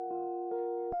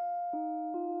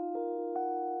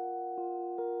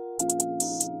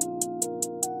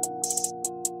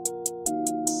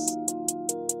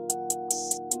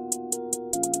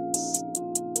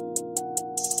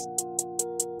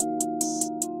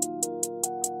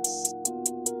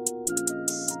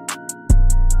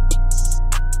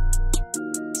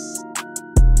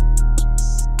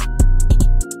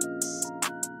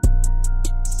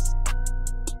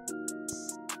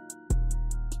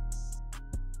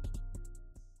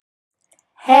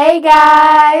Hey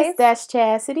guys! That's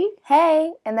Chastity.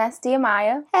 Hey, and that's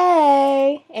Diamaya.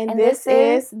 Hey, and this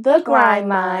is The Grind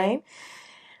Mind. Mind.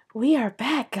 We are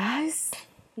back, guys.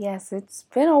 Yes, it's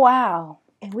been a while.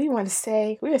 And we want to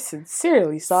say we are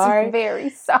sincerely sorry. Very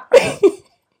sorry.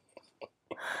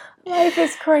 Life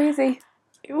is crazy.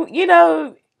 You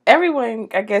know, everyone,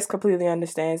 I guess, completely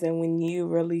understands that when you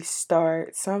really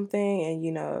start something and,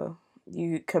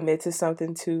 you commit to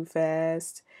something too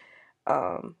fast,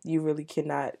 you really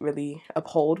cannot really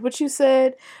uphold what you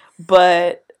said.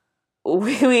 But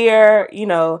we are,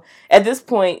 at this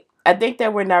point, I think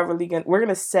that we're going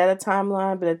to set a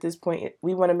timeline, but at this point,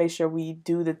 we want to make sure we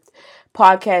do the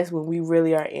podcast when we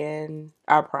really are in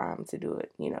our prime to do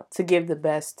it, to give the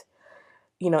best,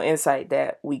 insight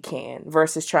that we can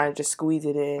versus trying to just squeeze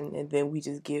it in and then we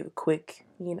just give quick,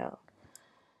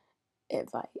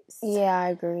 advice. Yeah, I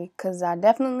agree, because I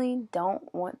definitely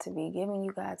don't want to be giving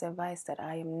you guys advice that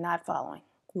I am not following.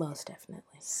 Most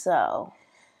definitely. So,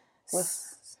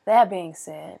 with that being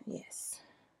said, yes,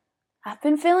 I've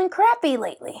been feeling crappy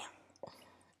lately.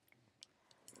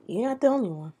 You're not the only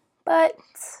one. But,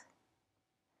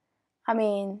 I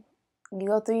mean, you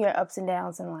go through your ups and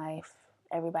downs in life.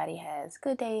 Everybody has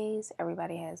good days.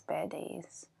 Everybody has bad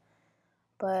days.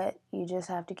 But you just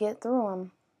have to get through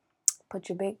them. Put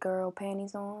your big girl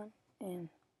panties on, and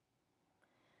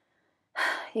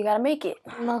you gotta make it.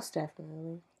 Most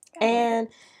definitely. And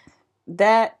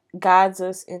that guides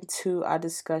us into our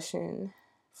discussion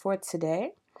for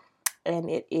today. And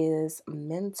it is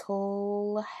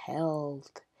mental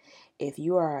health. If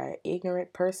you are an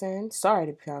ignorant person, sorry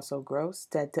to sound so gross,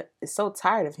 that is so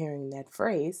tired of hearing that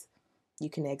phrase, you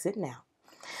can exit now.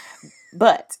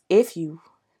 But if you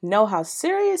know how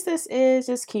serious this is,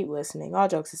 just keep listening. All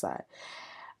jokes aside.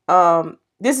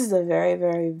 This is a very,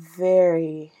 very,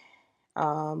 very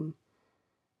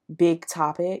big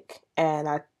topic, and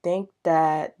I think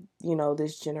that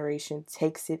this generation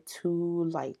takes it too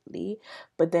lightly,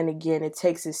 but then again it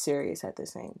takes it serious at the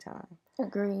same time.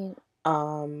 Agreed.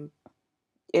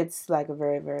 It's like a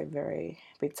very, very, very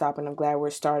big topic, and I'm glad we're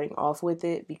starting off with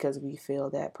it because we feel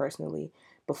that personally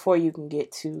before you can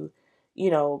get to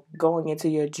going into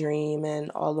your dream and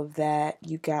all of that,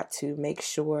 you got to make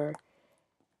sure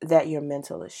that your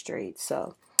mental is straight.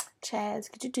 So Chaz,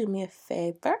 could you do me a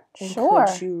favor? Sure.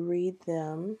 Could you read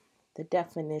them the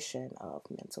definition of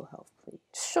mental health, please?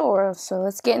 Sure. So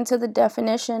let's get into the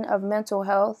definition of mental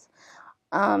health.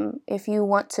 If you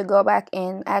want to go back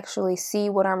and actually see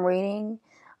what I'm reading,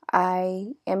 I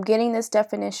am getting this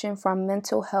definition from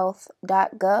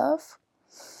mentalhealth.gov.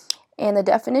 And the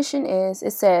definition it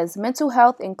says, mental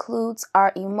health includes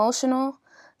our emotional,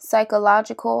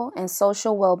 psychological, and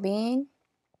social well-being.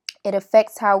 It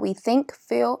affects how we think,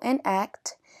 feel, and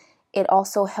act. It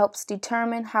also helps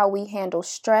determine how we handle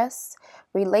stress,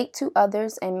 relate to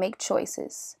others, and make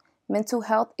choices. Mental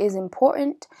health is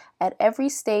important at every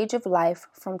stage of life,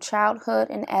 from childhood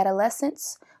and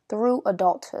adolescence through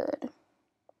adulthood.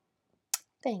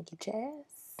 Thank you, Chaz.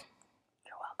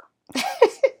 You're welcome.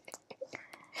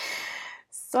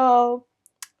 So,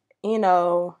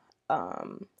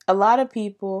 a lot of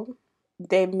people,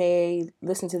 they may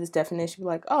listen to this definition and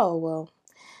be like, oh, well,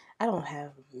 I don't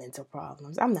have mental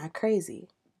problems. I'm not crazy.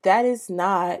 That is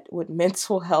not what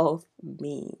mental health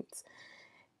means.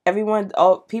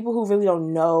 People who really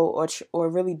don't know or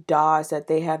really dodge that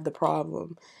they have the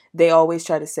problem, they always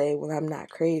try to say, well, I'm not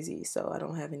crazy, so I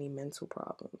don't have any mental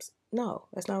problems. No,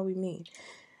 that's not what we mean.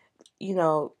 You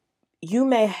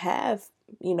may have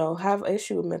an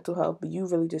issue with mental health, but you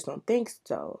really just don't think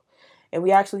so. And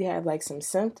we actually have like some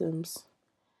symptoms,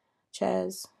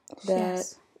 Chaz, that,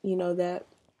 yes. That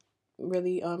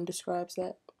really describes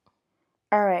that.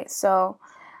 All right, so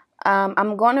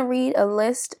I'm going to read a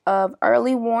list of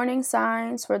early warning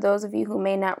signs for those of you who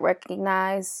may not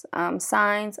recognize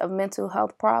signs of mental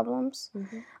health problems.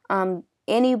 Mm-hmm.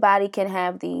 Anybody can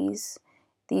have these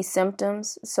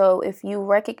symptoms. So if you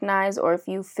recognize or if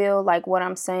you feel like what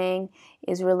I'm saying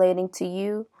is relating to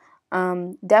you,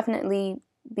 definitely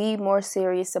be more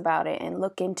serious about it and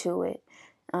look into it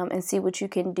and see what you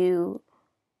can do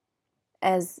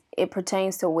as it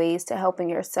pertains to ways to helping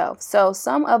yourself. So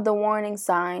some of the warning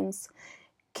signs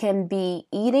can be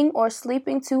eating or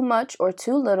sleeping too much or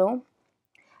too little,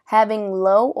 having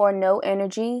low or no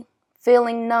energy,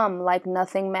 feeling numb like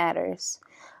nothing matters,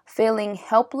 feeling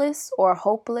helpless or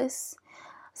hopeless,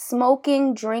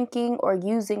 smoking, drinking, or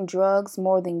using drugs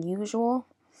more than usual.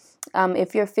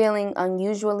 If you're feeling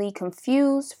unusually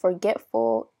confused,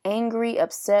 forgetful, angry,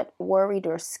 upset, worried,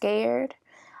 or scared,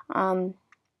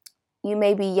 you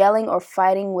may be yelling or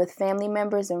fighting with family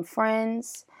members and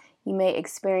friends. You may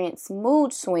experience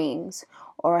mood swings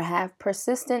or have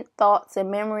persistent thoughts and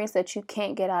memories that you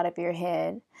can't get out of your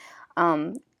head.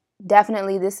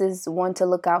 Definitely, this is one to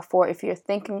look out for if you're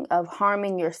thinking of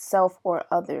harming yourself or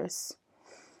others.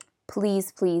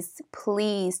 Please, please,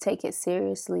 please take it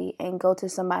seriously and go to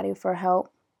somebody for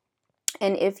help.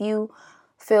 And if you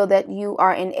feel that you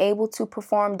are unable to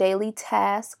perform daily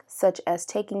tasks such as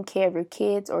taking care of your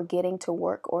kids or getting to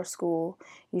work or school,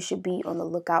 you should be on the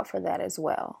lookout for that as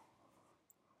well.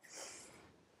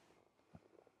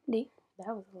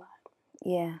 That was a lot.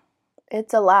 Yeah,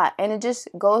 it's a lot. And it just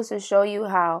goes to show you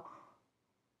how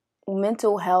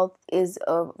mental health is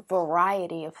a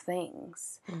variety of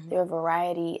things. Mm-hmm. There are a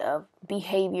variety of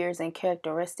behaviors and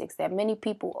characteristics that many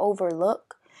people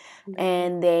overlook, mm-hmm.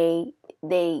 and they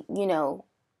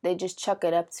just chuck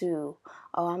it up to,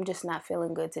 oh, I'm just not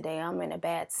feeling good today. I'm in a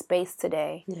bad space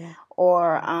today. Yeah.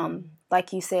 Or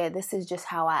like you said, this is just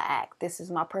how I act. This is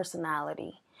my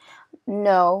personality.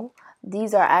 No,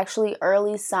 these are actually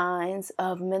early signs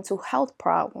of mental health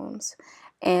problems.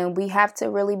 And we have to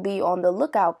really be on the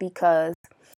lookout because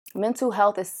mental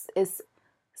health is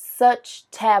such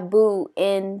taboo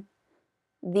in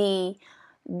in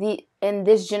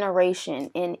this generation,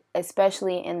 and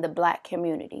especially in the Black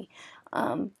community.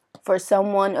 For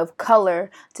someone of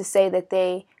color to say that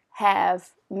they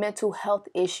have mental health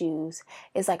issues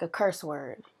is like a curse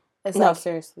word. It's no, like,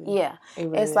 seriously. Yeah,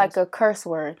 it's like a curse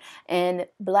word. And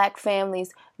Black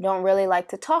families don't really like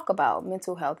to talk about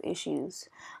mental health issues.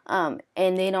 And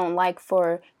they don't like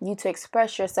for you to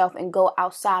express yourself and go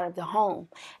outside of the home.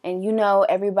 And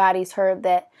everybody's heard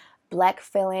that Black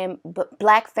family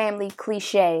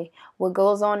cliche, what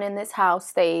goes on in this house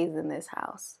stays in this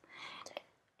house.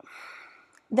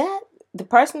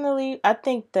 Personally, I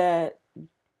think that,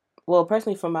 well,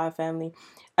 personally for my family,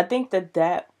 I think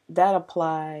that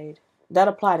applied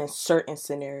in certain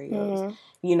scenarios,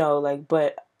 mm-hmm.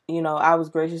 But I was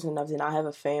gracious enough to not have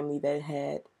a family that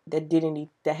had any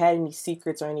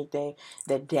secrets or anything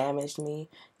that damaged me.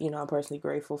 I'm personally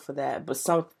grateful for that. But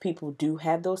some people do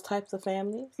have those types of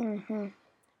families. Mm-hmm.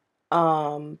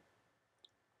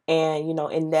 And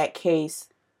in that case,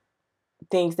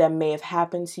 things that may have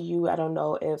happened to you, I don't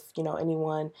know if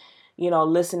anyone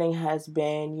listening has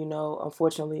been,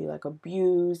 unfortunately,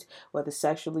 abused, whether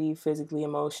sexually, physically,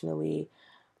 emotionally,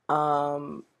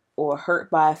 or hurt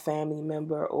by a family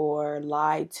member, or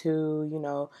lied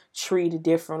to, treated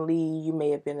differently. You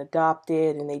may have been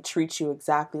adopted and they treat you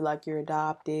exactly like you're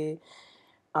adopted,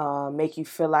 make you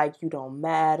feel like you don't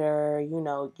matter,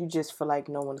 you just feel like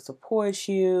no one supports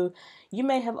you. You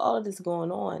may have all of this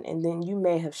going on, and then you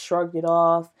may have shrugged it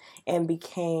off and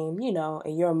became,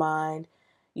 in your mind,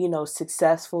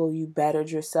 successful. You bettered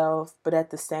yourself, but at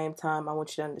the same time, I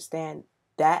want you to understand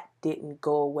that didn't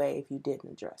go away if you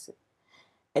didn't address it.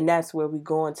 And that's where we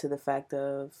go into the fact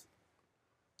of,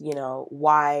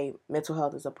 why mental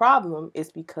health is a problem is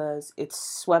because it's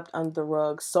swept under the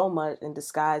rug so much and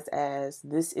disguised as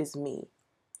this is me,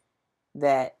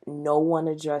 that no one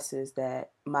addresses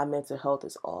that my mental health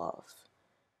is off.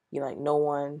 No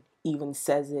one even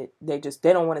says it. They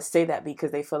don't want to say that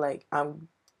because they feel like I'm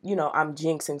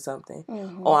jinxing something,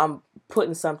 mm-hmm. or I'm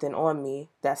putting something on me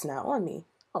that's not on me.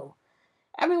 Oh,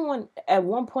 everyone at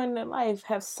one point in their life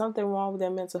has something wrong with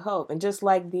their mental health. And just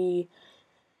like the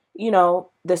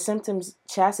symptoms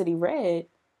Chastity read,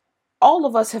 all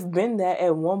of us have been there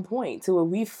at one point to where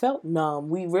we felt numb.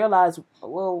 We realized,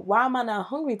 well, why am I not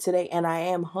hungry today? And I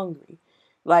am hungry.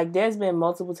 There's been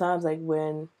multiple times, if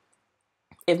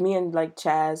me and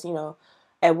Chaz,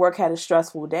 at work had a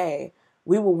stressful day,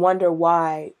 we would wonder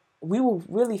why we would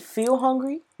really feel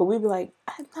hungry, but we'd be like,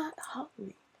 I'm not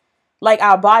hungry.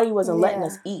 Our body wasn't letting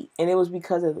us eat, and it was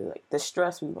because of the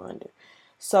stress we were under.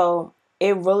 So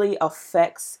it really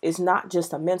affects, it's not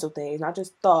just a mental thing. It's not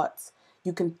just thoughts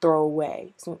you can throw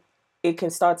away. So it can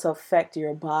start to affect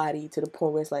your body to the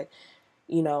point where it's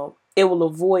it will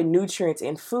avoid nutrients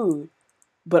in food.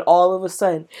 But all of a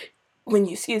sudden, when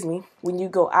you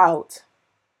go out,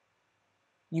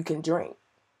 you can drink,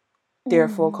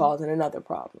 therefore mm-hmm. causing another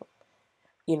problem.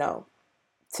 To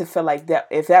feel like that,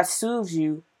 if that soothes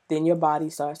you, then your body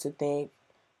starts to think,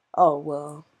 oh,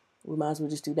 well, we might as well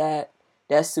just do that.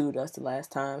 That soothed us the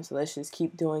last time, so let's just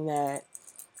keep doing that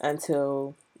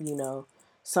until,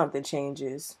 something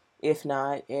changes. If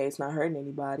not, it's not hurting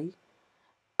anybody.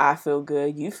 I feel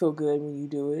good. You feel good when you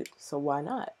do it, so why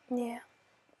not? Yeah.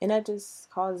 And that just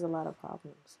causes a lot of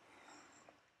problems.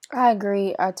 I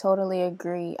agree. I totally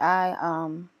agree. As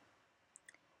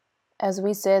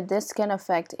we said, this can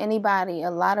affect anybody.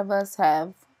 A lot of us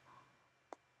have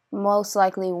most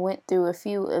likely went through a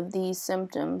few of these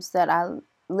symptoms that I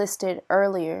listed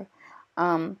earlier.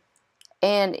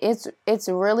 And it's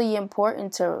really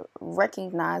important to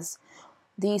recognize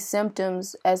these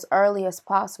symptoms as early as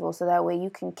possible, so that way you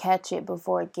can catch it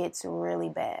before it gets really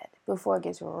bad, before it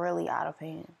gets really out of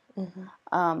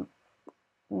hand.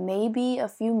 Maybe a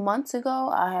few months ago,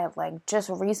 I had like just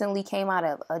recently came out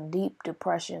of a deep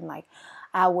depression. Like,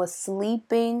 I was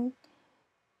sleeping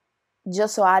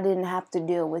just so I didn't have to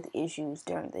deal with issues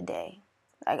during the day.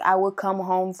 Like, I would come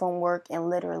home from work and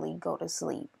literally go to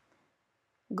sleep,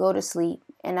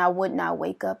 and I would not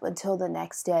wake up until the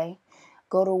next day.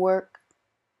 Go to work,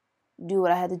 do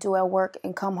what I had to do at work,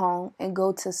 and come home and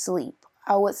go to sleep.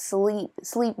 I would sleep.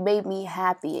 Sleep made me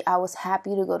happy. I was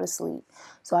happy to go to sleep,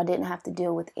 so I didn't have to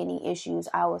deal with any issues.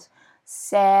 I was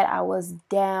sad. I was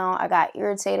down. I got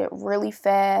irritated really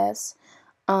fast.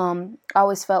 I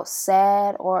always felt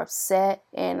sad or upset,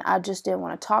 and I just didn't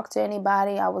want to talk to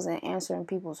anybody. I wasn't answering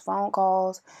people's phone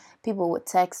calls. People would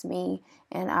text me,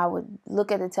 and I would look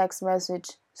at the text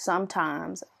message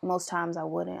sometimes. Most times I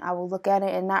wouldn't. I would look at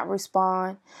it and not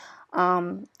respond.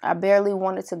 I barely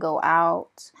wanted to go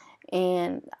out,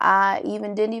 and I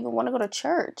didn't even want to go to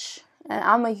church. And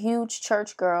I'm a huge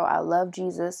church girl. I love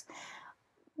Jesus.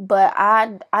 But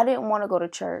I didn't want to go to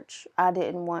church.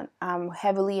 I'm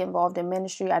heavily involved in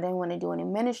ministry. I didn't want to do any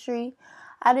ministry.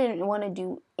 I didn't want to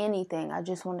do anything. I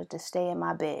just wanted to stay in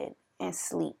my bed and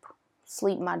sleep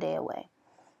my day away.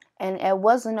 And it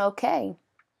wasn't okay.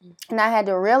 And I had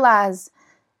to realize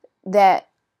that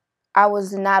I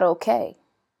was not okay.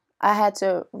 I had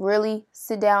to really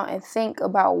sit down and think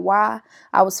about why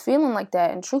I was feeling like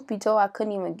that. And truth be told, I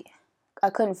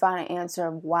couldn't find an answer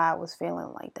of why I was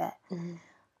feeling like that. Mm-hmm.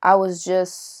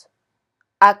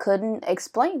 I couldn't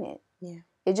explain it. Yeah.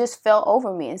 It just fell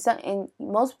over me. And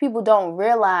most people don't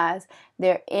realize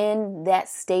they're in that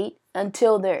state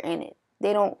until they're in it.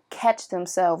 They don't catch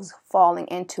themselves falling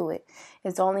into it.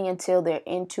 It's only until they're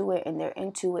into it, and they're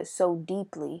into it so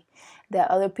deeply that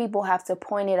other people have to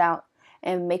point it out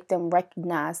and make them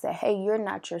recognize that, hey, you're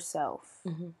not yourself.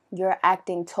 Mm-hmm. You're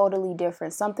acting totally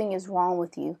different. Something is wrong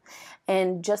with you.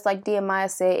 And just like Nehemiah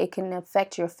said, it can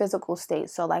affect your physical state.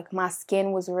 So like, my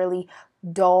skin was really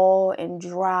dull and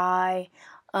dry.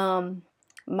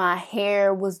 My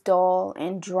hair was dull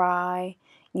and dry.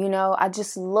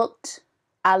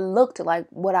 I looked like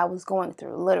what I was going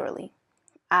through, literally.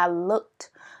 I looked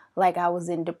like I was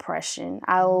in depression.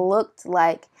 I looked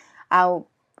like I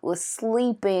was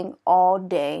sleeping all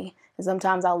day. And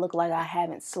sometimes I look like I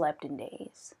haven't slept in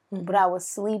days. Mm-hmm. But I was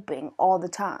sleeping all the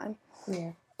time.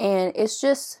 Yeah. And it's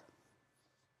just,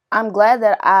 I'm glad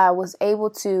that I was able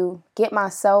to get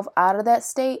myself out of that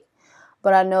state.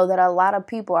 But I know that a lot of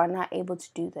people are not able to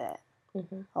do that.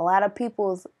 Mm-hmm. A lot of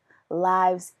people's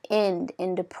lives end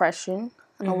in depression.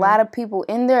 Mm-hmm. A lot of people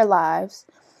in their lives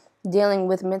dealing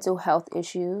with mental health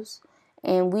issues.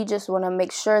 And we just want to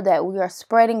make sure that we are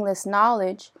spreading this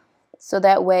knowledge, so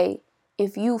that way,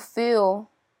 if you feel,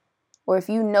 or if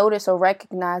you notice or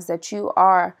recognize that you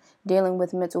are dealing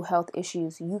with mental health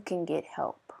issues, you can get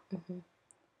help. Mm-hmm.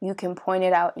 You can point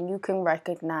it out, and you can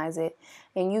recognize it,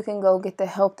 and you can go get the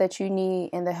help that you need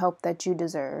and the help that you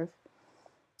deserve.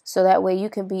 So that way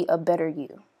you can be a better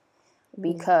you.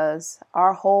 Because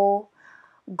our whole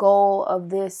goal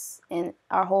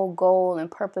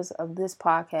and purpose of this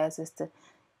podcast is to,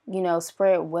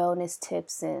 spread wellness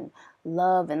tips and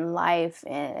love and life,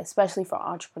 and especially for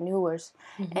entrepreneurs.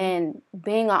 Mm-hmm. And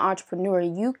being an entrepreneur,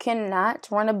 you cannot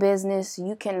run a business,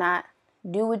 you cannot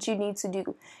do what you need to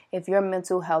do if your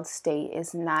mental health state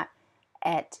is not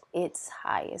at its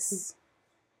highest.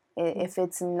 Mm-hmm. If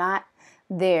it's not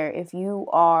there, if you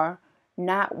are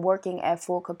not working at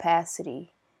full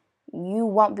capacity, you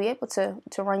won't be able to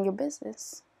run your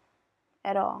business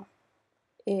at all.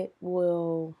 It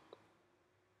will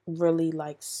really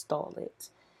stall it.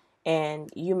 And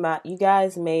you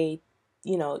guys may,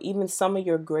 even some of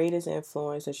your greatest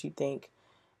influencers you think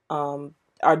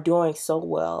are doing so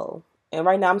well. And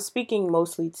right now I'm speaking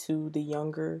mostly to the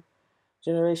younger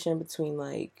generation between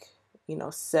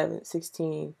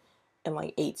 16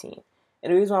 and 18.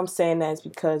 And the reason why I'm saying that is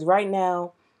because right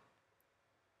now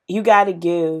you got to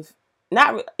give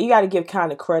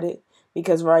kind of credit,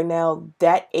 because right now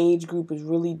that age group is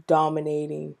really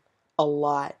dominating a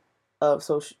lot of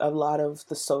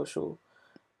the social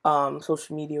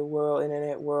media world,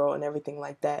 internet world, and everything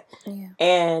like that. Yeah.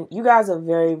 And you guys are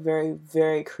very, very,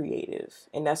 very creative,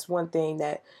 and that's one thing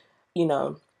that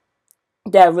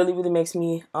that really, really makes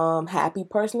me happy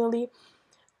personally.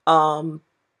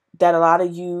 That a lot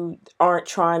of you aren't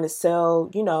trying to sell,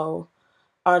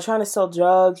 aren't trying to sell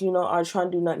drugs, aren't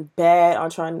trying to do nothing bad,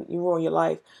 aren't trying to ruin your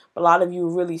life. But a lot of you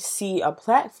really see a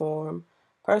platform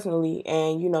personally,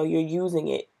 and you're using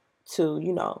it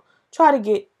to, try to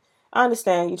get, I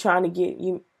understand you're trying to get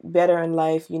you better in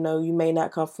life. You may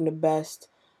not come from the best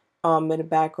in the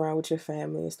background with your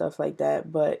family and stuff like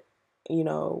that. But,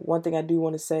 one thing I do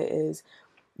want to say is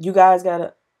you guys got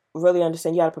to really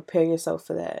understand, you got to prepare yourself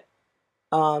for that.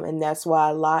 And that's why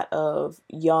a lot of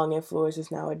young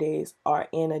influencers nowadays are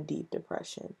in a deep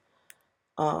depression.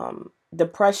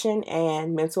 Depression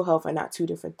and mental health are not two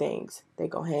different things. They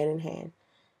go hand in hand.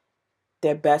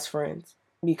 They're best friends,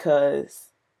 because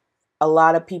a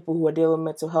lot of people who are dealing with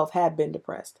mental health have been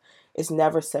depressed. It's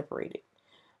never separated.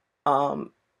 And,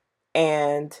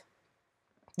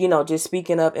 just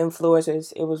speaking of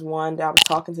influencers, it was one that I was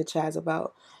talking to Chaz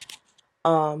about.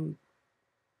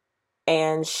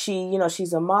 And she,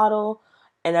 she's a model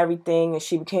and everything. And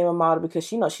she became a model because,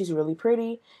 she's really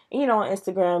pretty. And, on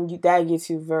Instagram, that gets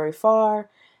you very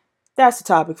far. That's a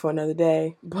topic for another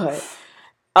day. But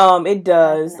it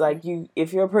does. Definitely. Like,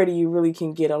 if you're pretty, you really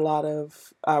can get a lot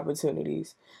of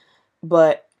opportunities.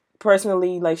 But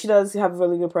personally, like, she does have a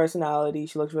really good personality.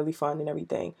 She looks really fun and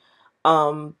everything.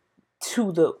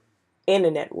 To the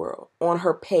internet world, on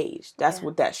her page, that's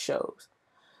what that shows.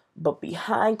 But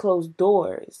behind closed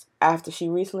doors, after she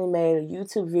recently made a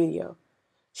YouTube video,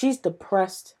 she's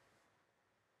depressed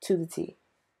to the T.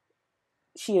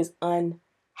 She is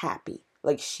unhappy.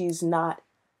 Like, she's not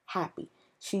happy.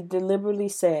 She deliberately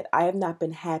said, I have not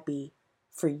been happy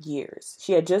for years.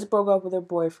 She had just broke up with her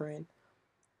boyfriend,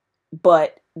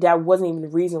 but that wasn't even the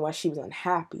reason why she was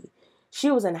unhappy. She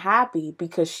was unhappy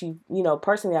because she,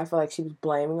 personally, I feel like she was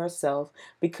blaming herself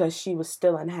because she was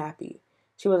still unhappy.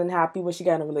 She wasn't happy when she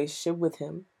got in a relationship with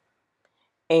him.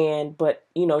 But,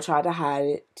 tried to hide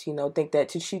it, think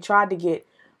that she tried to get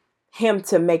him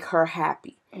to make her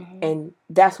happy. Mm-hmm. And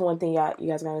that's one thing you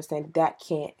guys gotta understand, that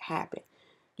can't happen.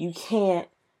 You can't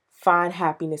find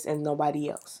happiness in nobody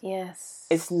else. Yes.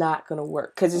 It's not gonna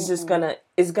work, because it's just gonna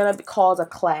cause a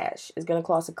clash. It's gonna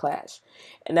cause a clash.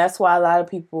 And that's why a lot of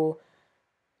people,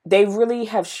 they really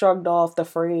have shrugged off the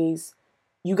phrase,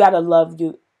 you gotta love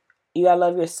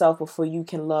yourself before you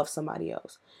can love somebody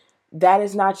else. That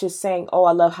is not just saying, oh,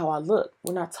 I love how I look.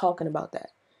 We're not talking about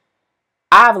that.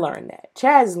 I've learned that.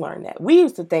 Chaz has learned that. We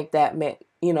used to think that meant,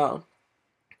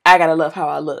 I gotta love how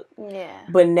I look. Yeah.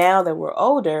 But now that we're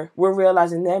older, we're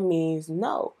realizing that means,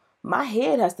 no, my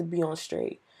head has to be on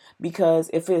straight. Because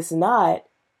if it's not,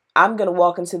 I'm gonna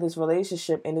walk into this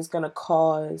relationship and it's gonna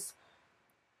cause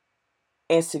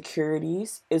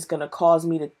insecurities. It's gonna cause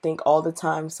me to think all the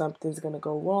time something's gonna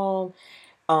go wrong.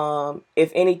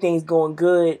 If anything's going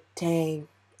good, dang,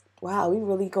 wow, we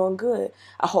really going good.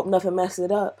 I hope nothing messes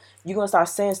it up. You're going to start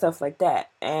saying stuff like that.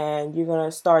 And you're going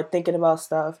to start thinking about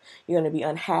stuff. You're going to be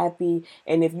unhappy.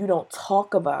 And if you don't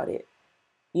talk about it,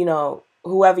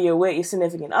 whoever you're with, your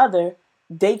significant other,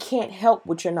 they can't help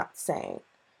what you're not saying.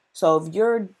 So if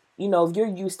you're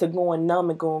used to going numb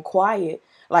and going quiet,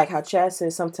 like how Chad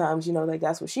says sometimes, like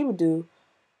that's what she would do,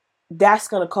 that's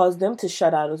going to cause them to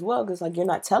shut out as well. Because, like, you're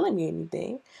not telling me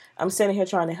anything. I'm sitting here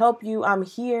trying to help you. I'm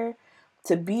here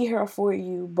to be here for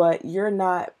you, but you're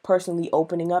not personally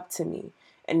opening up to me.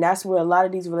 And that's where a lot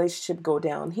of these relationships go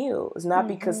downhill. It's not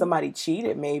because somebody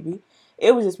cheated, maybe.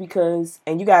 It was just because,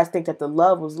 and you guys think that the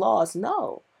love was lost.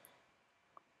 No.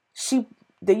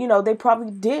 They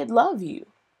probably did love you.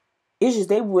 It's just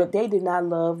they did not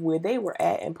love where they were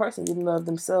at in person. Didn't love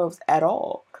themselves at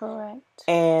all. Correct.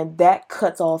 And that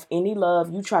cuts off any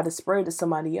love you try to spread to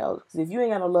somebody else. Because if you ain't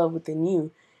got no love within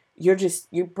you,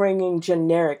 you're bringing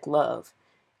generic love.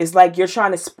 It's like you're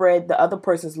trying to spread the other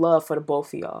person's love for the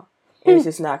both of y'all. And it's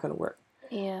just not going to work.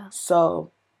 Yeah. So,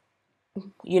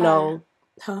 Go ahead.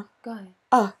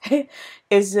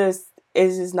 it's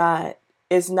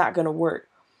not going to work.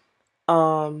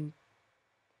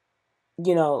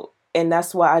 And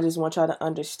that's why I just want y'all to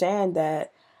understand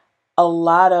that a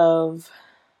lot of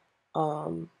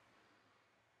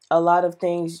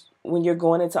things when you're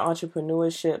going into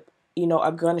entrepreneurship,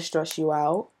 are going to stress you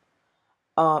out.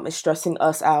 It's stressing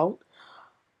us out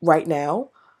right now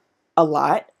a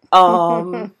lot.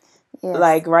 Yes.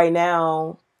 Like right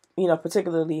now,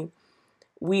 particularly,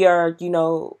 we are,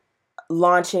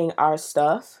 launching our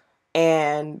stuff,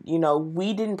 and,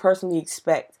 we didn't personally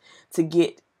expect to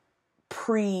get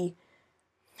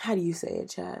how do you say it,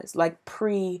 Chaz? Like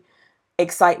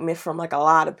excitement from like a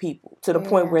lot of people to the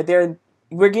point where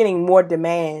we're getting more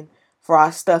demand for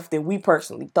our stuff than we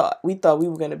personally thought. We thought we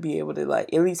were going to be able to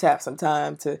like at least have some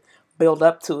time to build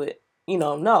up to it.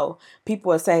 No.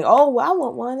 People are saying, oh, well, I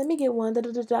want one. Let me get one. Da,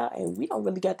 da, da, da. And we don't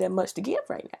really got that much to give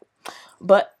right now.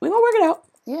 But we're going to work it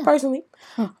out, personally.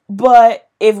 But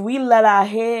if we let our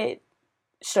head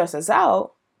stress us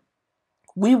out,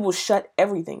 we will shut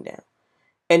everything down.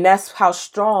 And that's how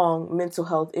strong mental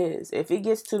health is. If it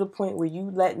gets to the point where you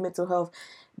let mental health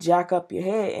jack up your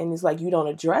head and it's like you don't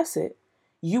address it,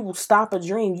 you will stop a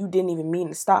dream you didn't even mean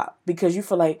to stop because you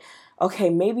feel like, okay,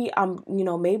 maybe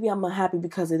maybe I'm unhappy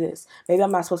because of this. Maybe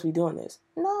I'm not supposed to be doing this.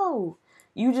 No,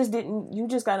 you just didn't. You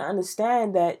just got to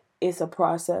understand that it's a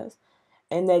process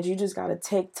and that you just got to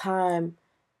take time,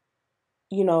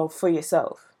 for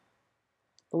yourself.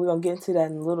 But we're going to get into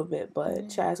that in a little bit. But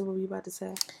Chaz, what were you about to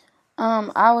say?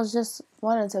 I was just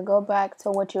wanting to go back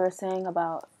to what you were saying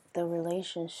about the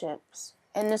relationships.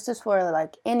 And this is for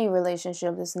like any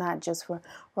relationship. It's not just for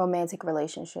romantic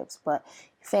relationships, but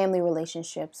family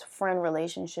relationships, friend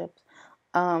relationships.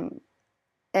 And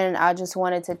I just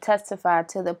wanted to testify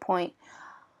to the point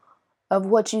of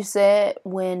what you said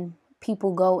when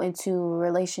people go into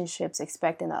relationships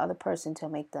expecting the other person to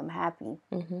make them happy.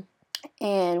 Mm-hmm.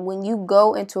 And when you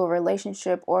go into a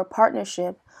relationship or a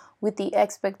partnership with the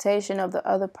expectation of the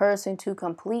other person to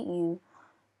complete you,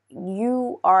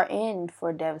 you are in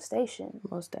for devastation.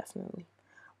 Most definitely.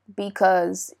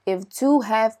 Because if two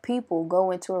half people go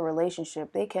into a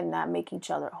relationship, they cannot make each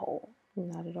other whole.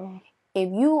 Not at all.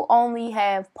 If you only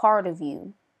have part of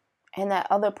you and that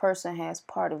other person has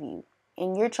part of you,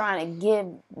 and you're trying to give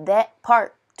that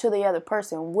part to the other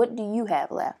person, what do you have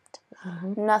left?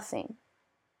 Mm-hmm. Nothing.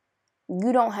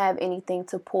 You don't have anything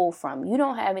to pull from. You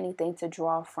don't have anything to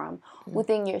draw from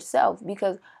within yourself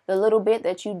because the little bit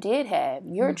that you did have,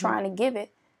 you're trying to give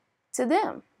it to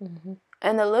them. Mm-hmm.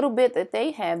 And the little bit that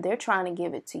they have, they're trying to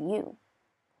give it to you.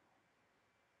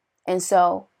 And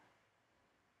so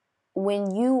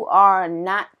when you are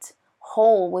not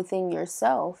whole within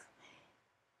yourself,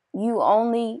 you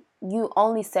only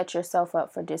set yourself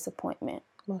up for disappointment.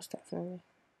 Most definitely.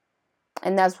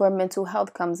 And that's where mental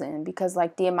health comes in because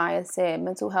like Nehemiah said,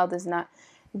 mental health is not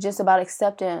just about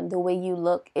accepting the way you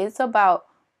look. It's about,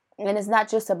 and it's not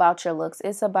just about your looks.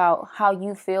 It's about how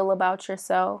you feel about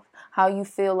yourself, how you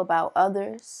feel about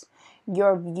others,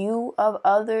 your view of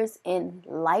others in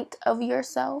light of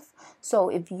yourself. So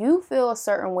if you feel a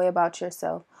certain way about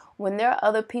yourself, when there are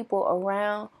other people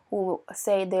around who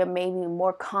say they're maybe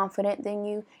more confident than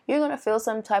you, you're going to feel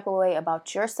some type of way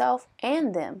about yourself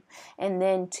and them. And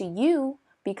then to you,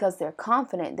 because they're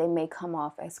confident, they may come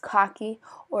off as cocky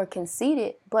or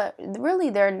conceited, but really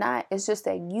they're not. It's just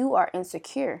that you are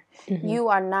insecure. Mm-hmm. You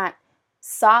are not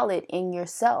solid in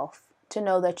yourself to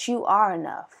know that you are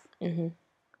enough. Mm-hmm.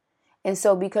 And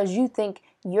so because you think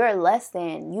you're less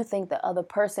than, you think the other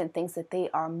person thinks that they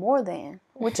are more than,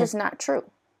 which is not true.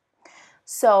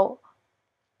 So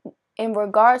in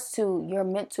regards to your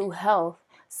mental health,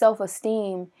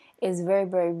 self-esteem is very,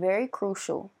 very, very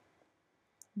crucial.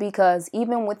 Because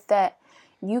even with that,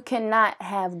 you cannot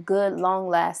have good,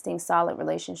 long-lasting, solid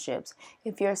relationships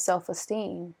if your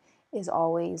self-esteem is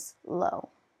always low.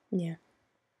 Yeah.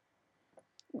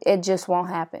 It just won't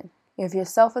happen. If your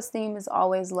self-esteem is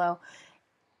always low,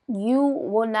 you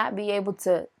will not be able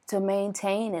to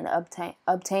maintain and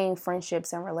obtain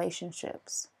friendships and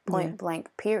relationships. Point blank,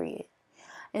 period.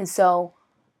 And so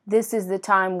this is the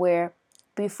time where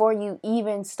before you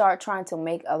even start trying to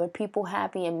make other people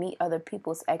happy and meet other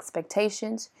people's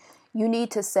expectations, you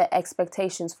need to set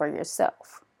expectations for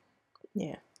yourself.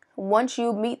 Yeah. Once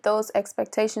you meet those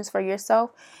expectations for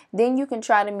yourself, then you can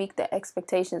try to meet the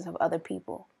expectations of other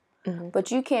people. Mm-hmm.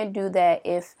 But you can't do that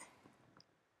if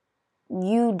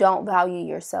you don't value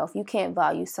yourself. You can't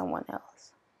value someone else.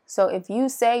 So if you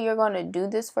say you're going to do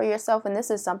this for yourself, and this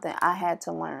is something I had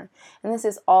to learn, and this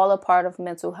is all a part of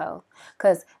mental health,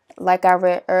 because like I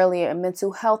read earlier,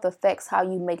 mental health affects how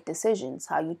you make decisions,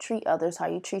 how you treat others, how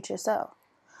you treat yourself.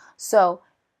 So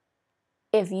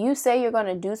if you say you're going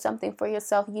to do something for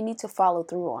yourself, you need to follow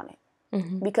through on it,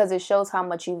 Mm-hmm. because it shows how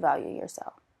much you value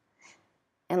yourself.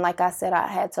 And like I said, I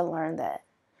had to learn that.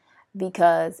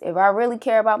 Because if I really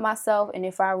care about myself and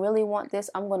if I really want this,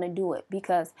 I'm going to do it.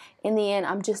 Because in the end,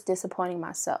 I'm just disappointing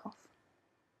myself.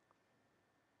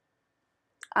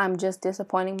 I'm just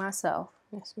disappointing myself.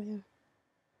 Yes, ma'am.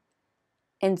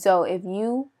 And so if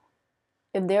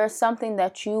there's something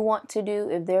that you want to do,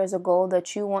 if there's a goal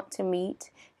that you want to meet,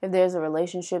 if there's a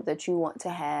relationship that you want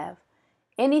to have,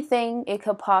 anything it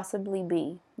could possibly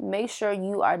be, make sure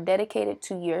you are dedicated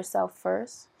to yourself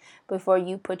first before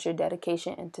you put your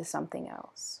dedication into something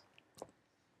else.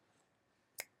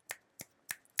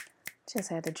 Just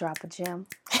had to drop a gem.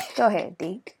 Go ahead,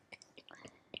 D.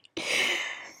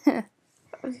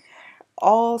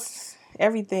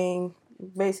 Everything,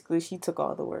 basically, she took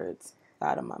all the words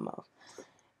out of my mouth.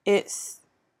 It's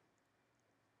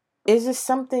just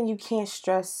something you can't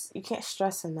stress. You can't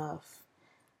stress enough,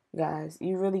 guys.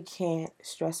 You really can't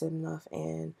stress enough.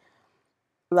 And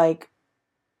like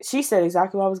she said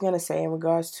exactly what I was going to say in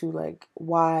regards to like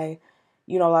why,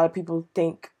 a lot of people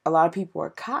think a lot of people are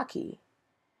cocky.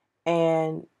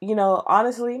 And,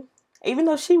 honestly, even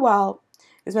though she wild,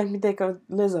 this makes me think of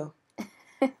Lizzo.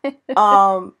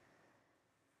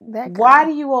 Why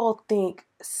do you all think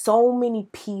so many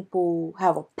people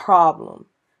have a problem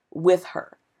with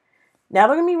her? Now,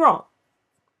 don't get me wrong.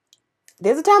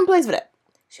 There's a time and place for that.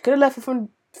 She could have left it from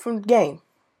the game.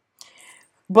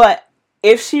 But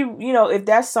if she, if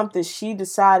that's something she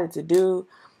decided to do,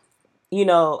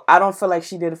 I don't feel like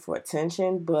she did it for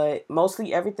attention, but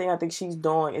mostly everything I think she's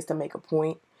doing is to make a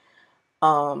point.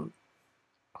 And,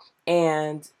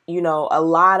 a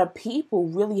lot of people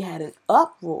really had an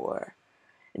uproar,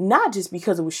 not just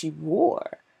because of what she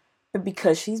wore, but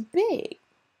because she's big,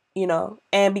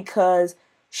 and because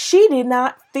she did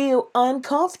not feel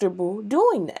uncomfortable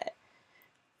doing that.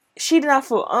 She did not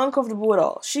feel uncomfortable at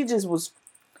all. She just was.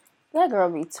 That girl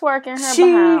be twerking her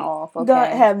behind off.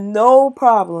 Okay. Have no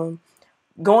problem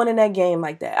going in that game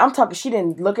like that. I'm talking. She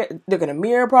didn't look in the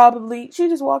mirror. Probably she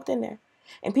just walked in there,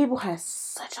 and people had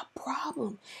such a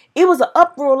problem. It was an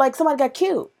uproar, like somebody got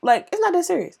killed. Like it's not that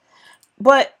serious.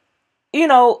 But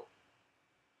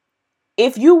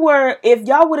if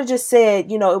y'all would have just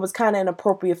said, it was kind of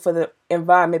inappropriate for the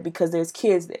environment because there's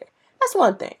kids there. That's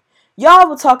one thing. Y'all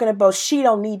were talking about she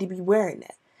don't need to be wearing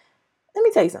that. Let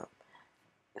me tell you something.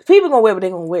 People gonna wear what they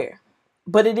gonna wear,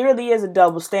 but it really is a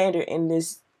double standard in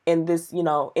this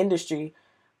industry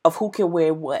of who can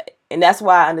wear what, and that's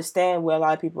why I understand where a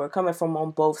lot of people are coming from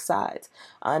on both sides.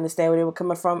 I understand where they were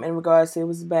coming from in regards to it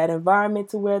was a bad environment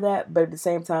to wear that, but at the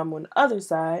same time on the other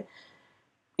side,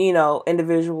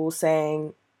 individuals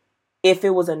saying if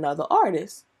it was another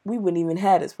artist, we wouldn't even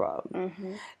have this problem.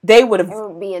 Mm-hmm. They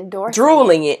would be endorsing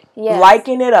drooling it, yes,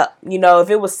 liking it up, if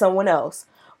it was someone else.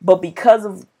 But because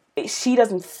of she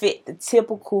doesn't fit the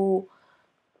typical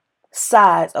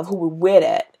size of who would wear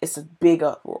that, it's a big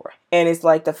uproar. And it's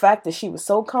like the fact that she was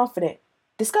so confident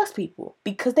disgusts people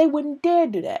because they wouldn't dare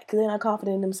do that because they're not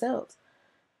confident in themselves.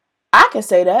 I can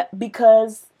say that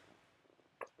because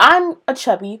I'm a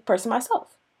chubby person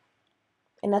myself.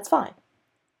 And that's fine.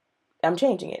 I'm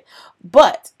changing it.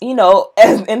 But, in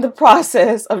the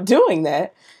process of doing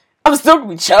that, I'm still going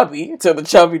to be chubby until the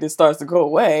chubbiness starts to go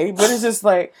away. But it's just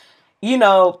like,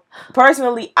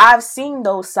 personally, I've seen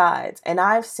those sides. And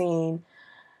I've seen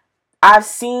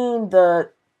the,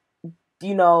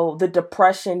 the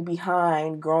depression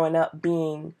behind growing up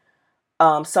being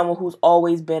someone who's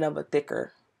always been of a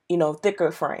thicker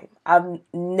frame. I've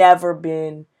never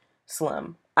been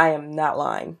slim. I am not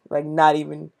lying. Like, not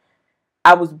even,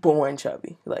 I was born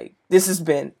chubby. Like, this has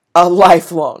been a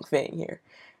lifelong thing here.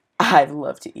 I've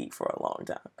loved to eat for a long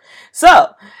time.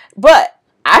 So, but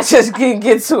I just didn't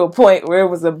get to a point where it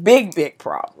was a big, big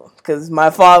problem. Because my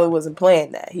father wasn't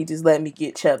playing that. He just let me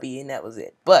get chubby and that was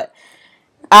it. But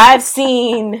I've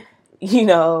seen,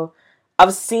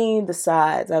 I've seen the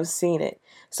sides. I've seen it.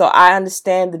 So I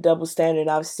understand the double standard.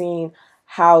 I've seen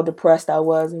how depressed I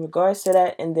was in regards to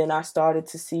that. And then I started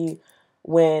to see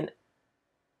when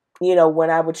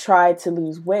I would try to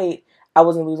lose weight, I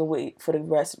wasn't losing weight for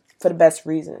the best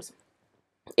reasons.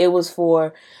 It was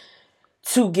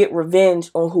to get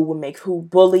revenge on who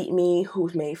bullied me,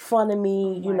 who made fun of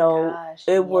me. Gosh,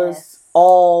 it was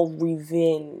all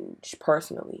revenge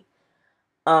personally.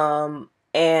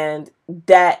 And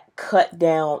that cut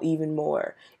down even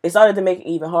more. It started to make it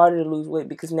even harder to lose weight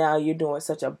because now you're doing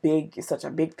such a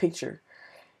big picture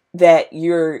that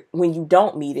when you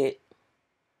don't meet it,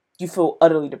 you feel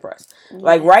utterly depressed. Yes.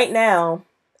 Like right now,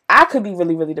 I could be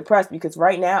really, really depressed because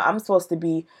right now I'm supposed to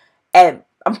be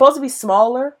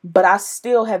smaller, but I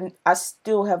still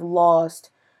have lost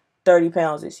 30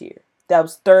 pounds this year. That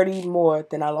was 30 more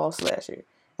than I lost last year.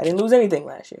 I didn't lose anything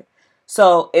last year.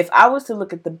 So if I was to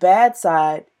look at the bad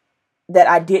side that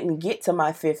I didn't get to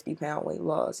my 50-pound weight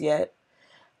loss yet,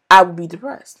 I would be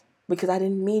depressed because I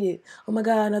didn't meet it. Oh my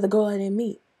God, another goal I didn't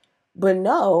meet. But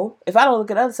no, if I don't look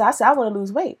at the other side, I say I want to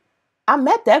lose weight. I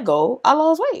met that goal. I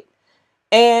lost weight.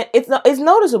 And it's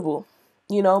noticeable,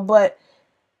 but,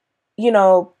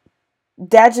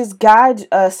 that just guides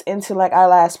us into like our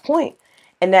last point.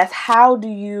 And that's how do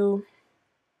you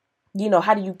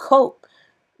cope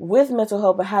with mental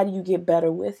health, but how do you get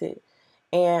better with it?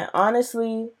 And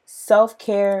honestly,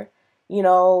 self-care,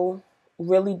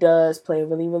 really does play a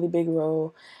really, really big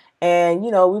role. And,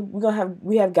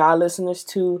 we have guy listeners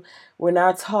too. We're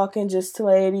not talking just to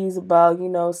ladies about,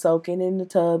 soaking in the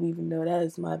tub, even though that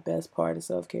is my best part of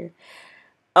self-care.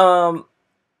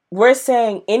 We're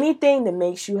saying anything that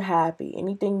makes you happy,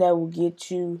 anything that will get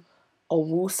you a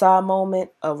woosah moment,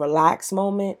 a relaxed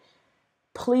moment,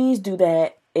 please do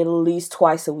that at least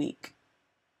twice a week.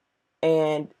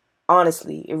 And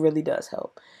honestly, it really does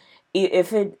help.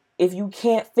 If you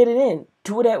can't fit it in,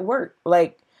 do it at work.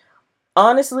 Like,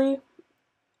 honestly,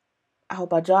 I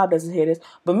hope our job doesn't hear this,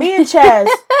 but me and Chaz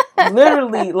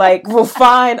literally, like, will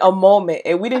find a moment,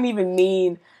 and we didn't even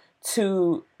mean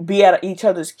to be at each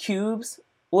other's cubes.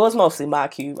 Well, it's mostly my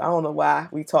cube. I don't know why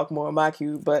we talk more in my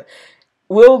cube, but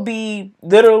we'll be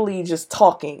literally just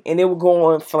talking, and it will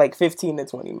go on for like 15 to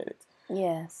 20 minutes.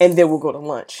 Yes. And then we'll go to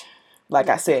lunch. Like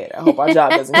I said, I hope our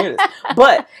job doesn't hear this.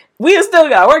 But we still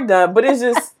got work done, but it's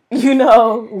just,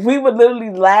 we would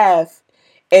literally laugh.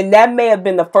 And that may have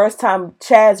been the first time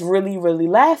Chaz really, really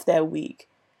laughed that week.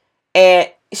 And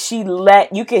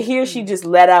you could hear she just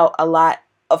let out a lot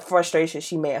of frustration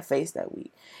she may have faced that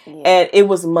week. Yeah. And it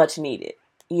was much needed,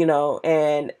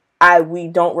 and we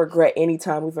don't regret any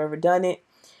time we've ever done it,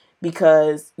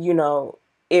 because,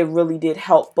 it really did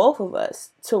help both of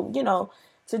us to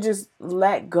just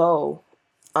let go.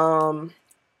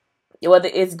 Whether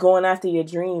it's going after your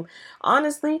dream,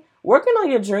 honestly, working on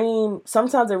your dream,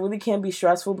 sometimes it really can be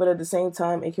stressful, but at the same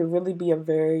time, it can really be a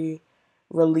very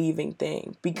relieving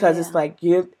thing, because it's like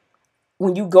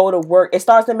when you go to work, it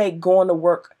starts to make going to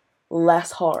work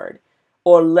less hard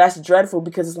or less dreadful,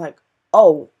 because it's like,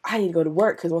 oh, I need to go to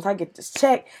work because once I get this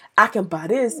check, I can buy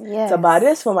this to buy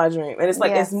this for my dream. And it's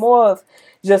like, it's more of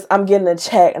just, I'm getting a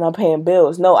check and I'm paying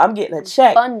bills. No, I'm getting a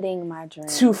check. Funding my dream.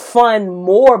 To fund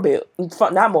more bills.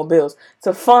 Not more bills.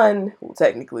 To fund, well,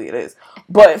 technically it is,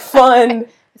 but fund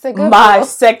my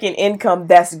second income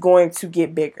that's going to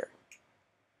get bigger.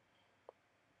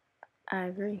 I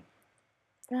agree.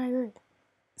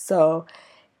 So,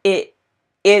 it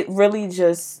really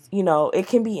just, it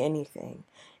can be anything.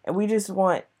 And we just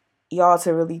want y'all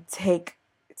to really take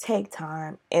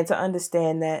time and to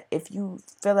understand that if you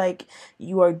feel like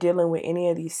you are dealing with any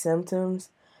of these symptoms,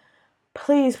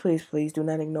 please, please, please do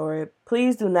not ignore it.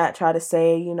 Please do not try to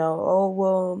say, oh,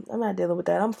 well, I'm not dealing with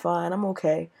that. I'm fine. I'm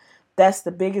okay. That's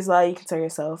the biggest lie you can tell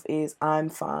yourself is, I'm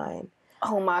fine.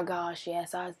 Oh my gosh,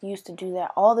 yes. I used to do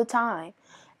that all the time.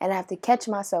 And I have to catch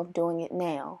myself doing it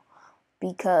now,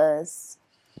 because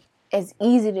it's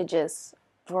easy to just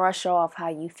brush off how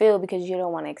you feel because you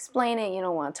don't want to explain it. You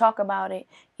don't want to talk about it.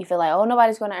 You feel like, oh,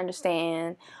 nobody's going to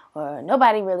understand, or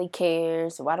nobody really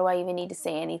cares. Why do I even need to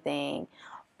say anything?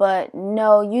 But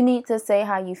no, you need to say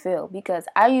how you feel, because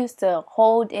I used to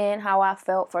hold in how I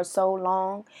felt for so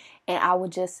long, and I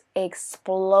would just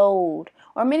explode.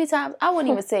 Or many times I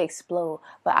wouldn't even say explode,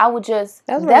 but I would just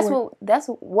that's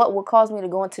what would cause me to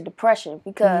go into depression,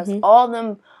 because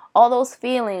all those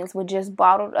feelings were just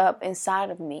bottled up inside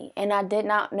of me, and I did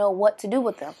not know what to do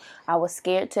with them. I was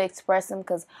scared to express them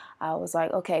because I was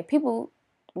like, okay, people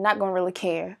not going to really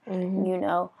care,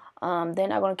 They're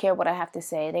not going to care what I have to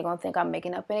say. They're going to think I'm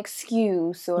making up an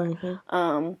excuse, or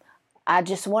I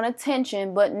just want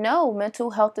attention. But no,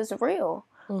 mental health is real.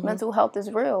 Mental health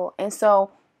is real. And so,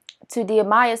 to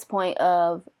Amaya's point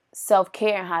of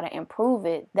self-care and how to improve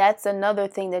it, that's another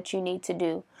thing that you need to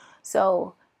do.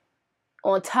 So,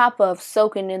 on top of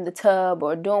soaking in the tub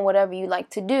or doing whatever you like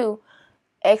to do,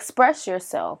 express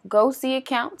yourself. Go see a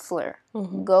counselor.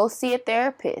 Go see a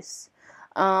therapist.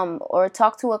 Or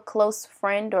talk to a close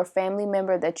friend or family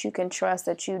member that you can trust,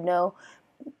 that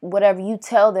whatever you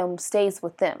tell them stays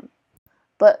with them.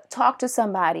 But talk to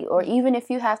somebody, or even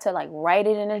if you have to write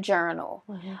it in a journal,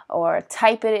 or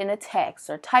type it in a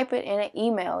text, or type it in an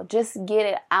email, just get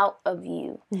it out of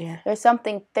you. Yeah. There's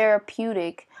something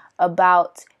therapeutic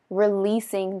about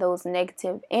releasing those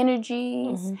negative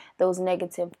energies, those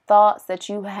negative thoughts that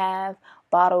you have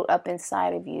bottled up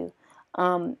inside of you.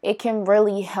 It can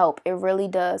really help. It really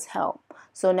does help.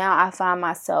 So now I find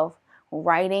myself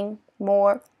writing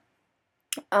more.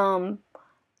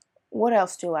 What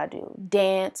else do I do?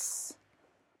 Dance.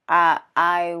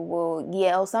 I will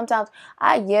yell. Sometimes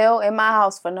I yell in my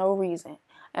house for no reason.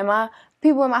 And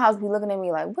people in my house be looking at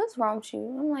me like, what's wrong with you?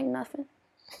 I'm like, nothing.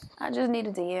 I just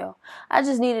needed to yell. I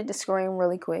just needed to scream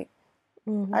really quick.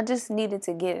 I just needed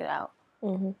to get it out.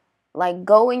 Like,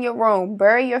 go in your room,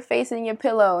 bury your face in your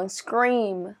pillow, and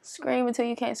scream. Scream until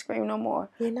you can't scream no more.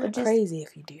 You're not crazy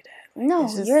if you do that. No,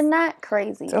 you're not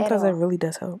crazy. Sometimes that really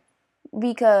does help.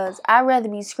 Because I'd rather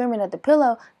be screaming at the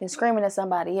pillow than screaming at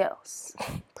somebody else.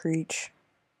 Preach.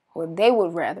 Well, they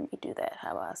would rather me do that.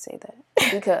 How about I say that?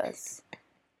 Because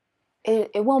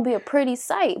it won't be a pretty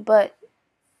sight, but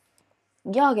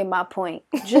y'all get my point.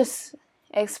 Just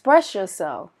express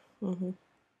yourself.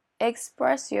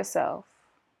 Express yourself.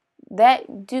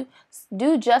 That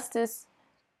do justice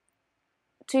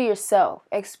to yourself.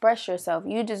 Express yourself.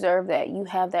 You deserve that. You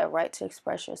have that right to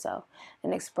express yourself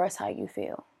and express how you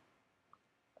feel.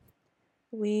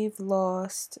 We've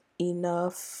lost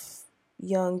enough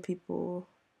young people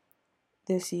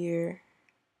this year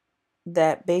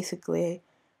that basically,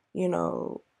 you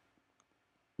know,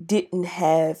 didn't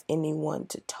have anyone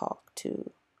to talk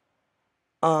to.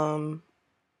 Um,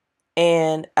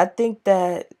 and I think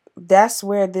that that's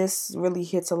where this really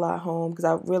hits a lot home because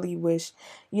I really wish,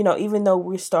 even though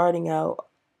we're starting out,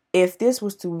 if this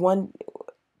was to one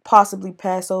possibly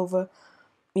pass over,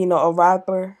 a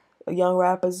rapper, a young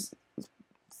rapper's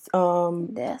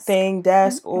Desk. thing,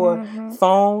 desk or Mm-hmm.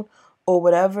 phone or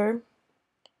whatever,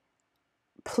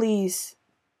 please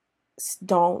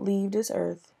don't leave this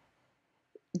earth.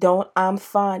 Don't I'm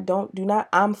fine. Don't do not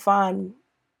I'm fine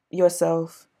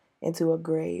yourself into a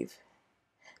grave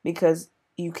because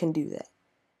you can do that.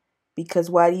 Because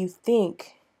why do you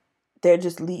think they're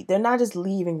not just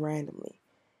leaving randomly?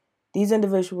 These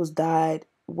individuals died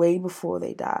way before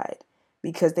they died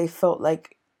because they felt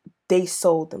like they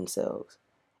sold themselves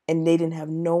and they didn't have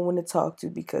no one to talk to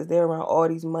because they're around all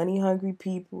these money hungry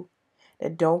people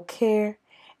that don't care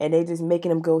and they just making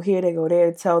them go here, they go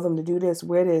there, tell them to do this,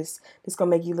 wear this gonna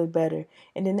make you look better.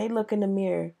 And then they look in the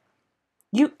mirror.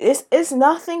 It's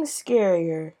nothing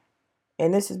scarier,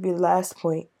 and this is be the last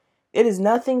point. It is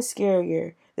nothing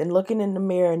scarier than looking in the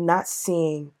mirror and not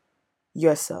seeing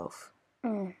yourself.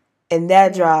 Mm. And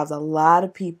that Yeah. drives a lot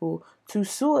of people to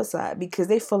suicide because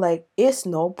they feel like it's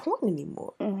no point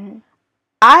anymore. Mm-hmm.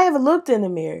 I have looked in the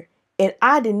mirror and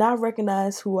I did not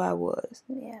recognize who I was.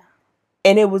 Yeah.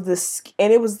 And it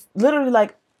was literally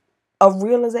like a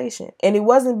realization. And it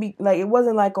wasn't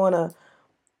like on a,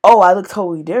 oh, I look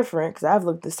totally different because I've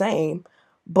looked the same.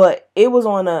 But it was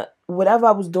on a, whatever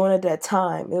I was doing at that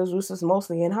time. This was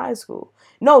mostly in high school.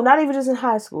 No, not even just in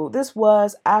high school. This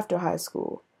was after high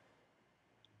school.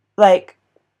 Like,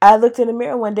 I looked in the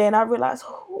mirror one day and I realized,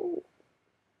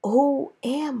 who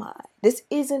am I? This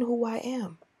isn't who I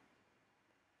am.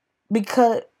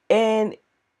 And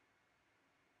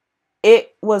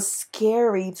it was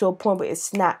scary to a point where it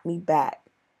snapped me back.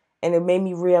 And it made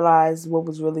me realize what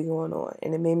was really going on.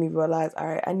 And it made me realize, all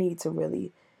right, I need to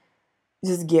really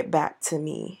just get back to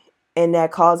me. And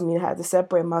that caused me to have to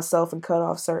separate myself and cut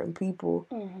off certain people,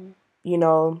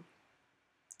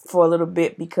 for a little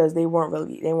bit because they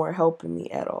weren't helping me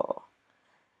at all.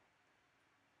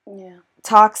 Yeah.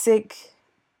 Toxic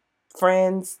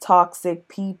friends, toxic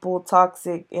people,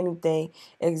 toxic anything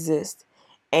exist.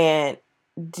 And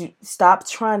stop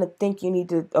trying to think you need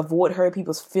to avoid hurting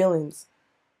people's feelings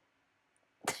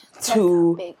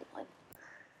to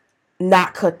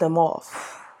not cut them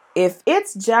off. If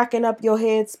it's jacking up your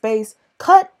head space,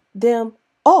 cut them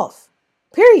off.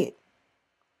 Period.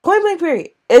 Point blank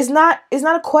period. It's not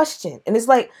a question. And it's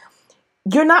like,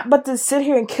 you're not but to sit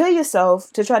here and kill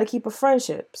yourself to try to keep a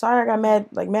friendship. Sorry, I got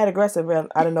mad aggressive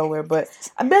out of nowhere, but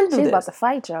I've been through She's this. about to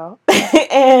fight y'all.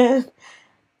 And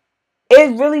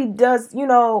it really does,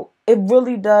 it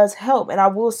really does help. And I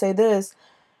will say this,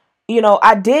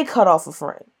 I did cut off a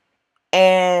friend.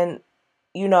 And,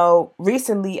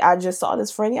 recently I just saw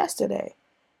this friend yesterday.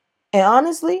 And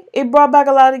honestly, it brought back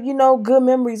a lot of, good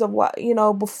memories of what,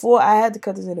 before I had to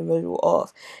cut this individual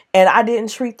off. And I didn't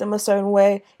treat them a certain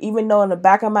way, even though in the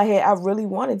back of my head I really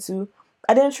wanted to.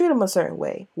 I didn't treat them a certain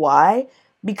way. Why?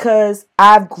 Because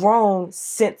I've grown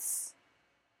since,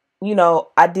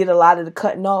 I did a lot of the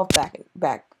cutting off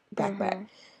back.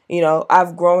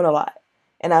 I've grown a lot.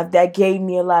 And that gave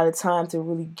me a lot of time to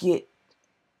really get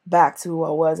back to who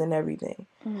I was and everything.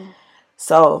 Mm-hmm.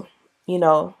 So,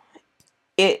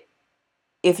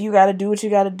 if you got to do what you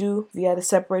got to do, you got to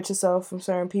separate yourself from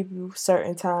certain people,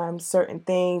 certain times, certain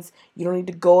things. You don't need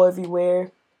to go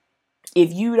everywhere.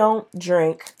 If you don't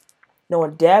drink,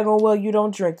 knowing daggone well you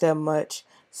don't drink that much,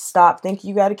 stop thinking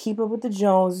you got to keep up with the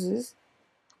Joneses.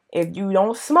 If you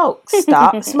don't smoke,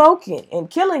 stop smoking and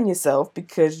killing yourself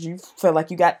because you feel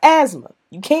like you got asthma.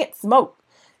 You can't smoke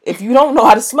if you don't know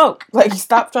how to smoke. Like,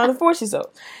 stop trying to force yourself.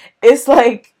 It's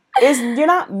like, you're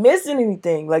not missing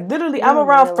anything. Like, literally, I'm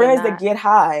around really friends that get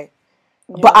high,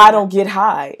 but I don't get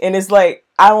high. And it's like,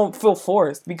 I don't feel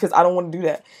forced because I don't want to do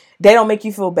that. They don't make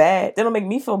you feel bad. They don't make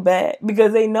me feel bad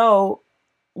because they know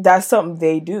that's something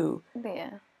they do.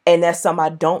 Yeah. And that's something I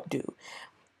don't do.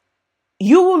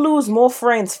 You will lose more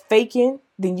friends faking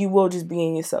than you will just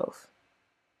being yourself.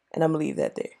 And I'm going to leave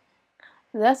that there.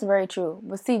 That's very true.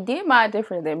 But see, D-My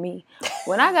different than me.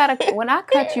 When I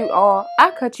cut you off,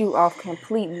 I cut you off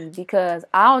completely because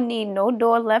I don't need no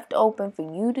door left open for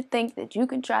you to think that you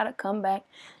can try to come back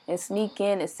and sneak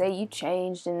in and say you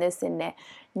changed and this and that.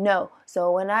 No.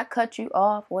 So when I cut you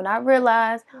off, when I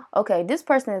realize, okay, this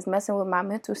person is messing with my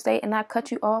mental state and I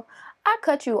cut you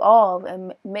off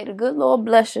and made a good little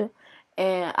blusher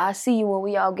and I see you when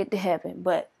we all get to heaven,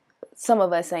 but some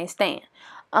of us ain't staying.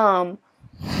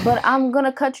 But I'm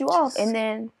gonna cut you off, and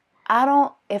then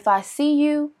if I see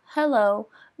you, hello,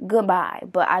 goodbye.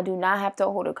 But I do not have to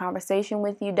hold a conversation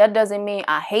with you. That doesn't mean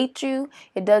I hate you.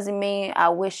 It doesn't mean I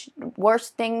wish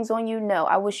worse things on you. No,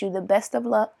 I wish you the best of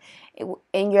luck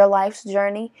in your life's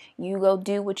journey. You go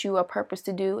do what you are purposed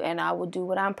to do, and I will do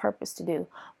what I'm purposed to do.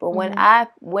 But when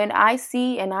I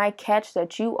see and I catch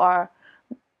that you are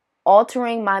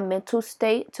altering my mental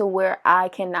state to where I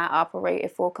cannot operate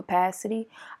at full capacity,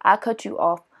 I cut you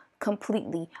off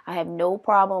completely. I have no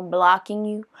problem blocking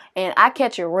you, and I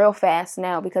catch it real fast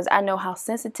now because I know how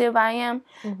sensitive I am.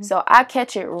 So I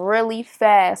catch it really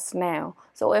fast now.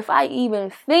 So if I even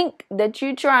think that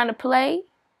you're trying to play,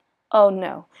 oh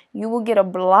no, you will get a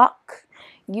block.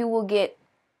 You will get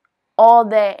all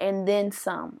that and then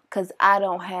some, because I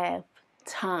don't have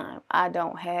time. I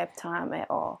don't have time at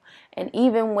all. And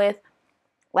even with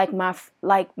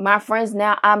my friends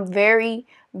now, I'm very,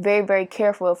 very, very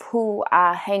careful of who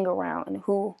I hang around and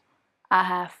who I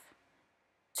have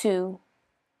to,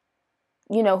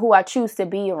 who I choose to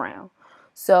be around.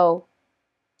 So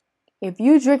if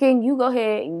you drinking, you go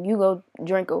ahead and you go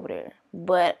drink over there.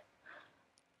 But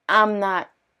I'm not.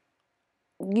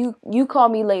 You call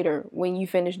me later when you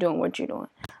finish doing what you're doing.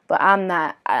 But I'm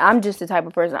not. I'm just the type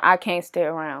of person, I can't stay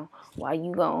around while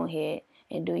you go ahead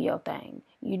and do your thing.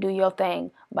 You do your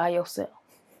thing by yourself.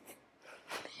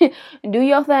 Do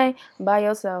your thing by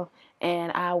yourself,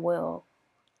 and I will,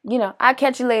 I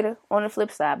catch you later on the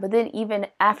flip side. But then even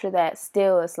after that,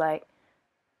 still, it's like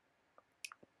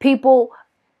people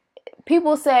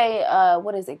say,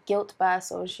 what is it, guilt by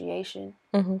association.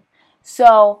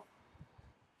 So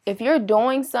if you're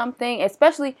doing something,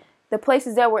 especially the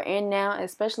places that we're in now,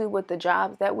 especially with the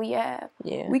jobs that we have,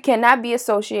 we cannot be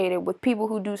associated with people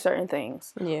who do certain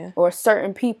things, or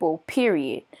certain people,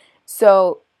 period.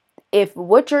 So if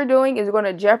what you're doing is going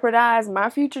to jeopardize my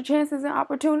future chances and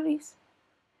opportunities,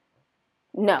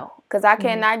 no, because I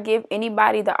cannot give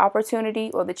anybody the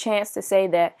opportunity or the chance to say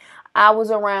that I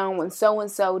was around when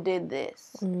so-and-so did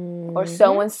this or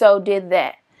so-and-so did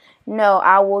that. No,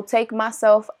 I will take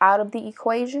myself out of the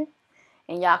equation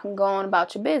and y'all can go on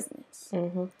about your business.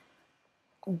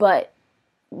 But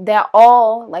that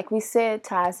all, like we said,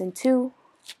 ties into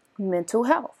mental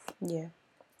health.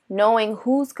 Knowing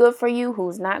who's good for you,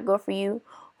 who's not good for you,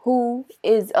 who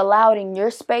is allowed in your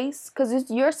space, because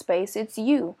it's your space, it's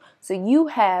you. So you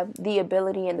have the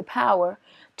ability and the power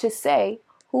to say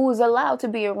who is allowed to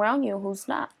be around you and who's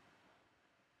not.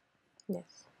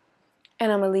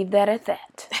 And I'm going to leave that at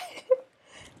that.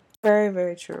 Very,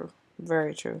 very true.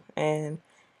 Very true. And,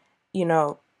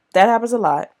 that happens a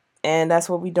lot. And that's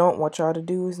what we don't want y'all to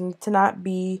do, is to not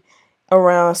be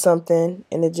around something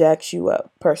and it jacks you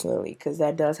up personally, because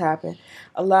that does happen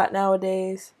a lot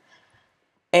nowadays.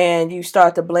 And you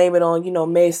start to blame it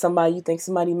on, maybe somebody, you think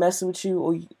somebody messing with you,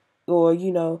 or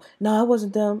no, it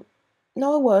wasn't them.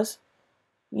 No, it was.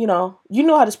 You know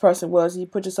how this person was. You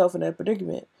put yourself in that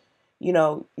predicament.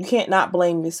 You can't not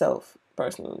blame yourself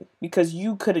personally, because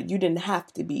you didn't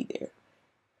have to be there.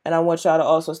 And I want y'all to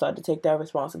also start to take that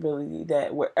responsibility,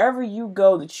 that wherever you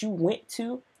go that you went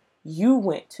to.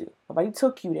 Nobody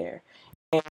took you there.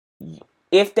 And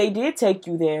if they did take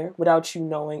you there without you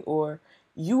knowing, or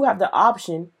you have the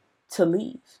option to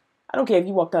leave. I don't care if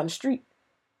you walk down the street,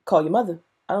 call your mother.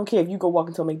 I don't care if you go walk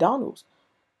into a McDonald's.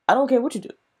 I don't care what you do.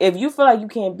 If you feel like you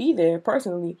can't be there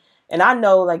personally, and I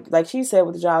know, like she said,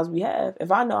 with the jobs we have,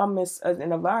 if I know I'm in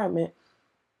an environment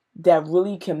that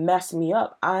really can mess me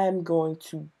up, I will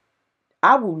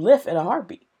Lyft in a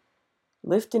heartbeat.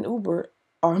 Lyft and Uber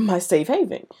are my safe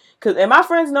haven. And my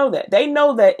friends know that. They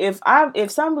know that if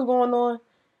something's going on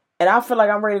and I feel like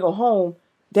I'm ready to go home,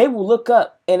 they will look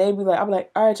up and I'll be like,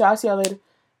 all right, y'all, I'll see y'all later.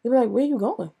 They'll be like, where you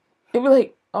going? They'll be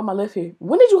like, oh, my Lyft here.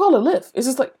 When did you call a Lyft? It's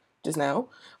just like, just now.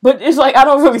 But it's like, I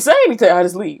don't really say anything. I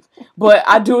just leave. But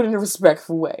I do it in a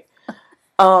respectful way.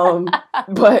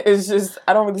 But it's just,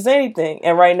 I don't really say anything.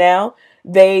 And right now,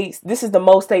 this is the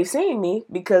most they've seen me,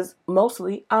 because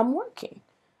mostly I'm working.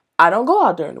 I don't go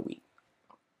out during the week.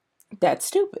 That's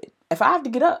stupid. If I have to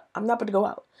get up, I'm not going to go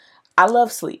out. I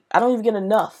love sleep. I don't even get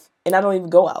enough, and I don't even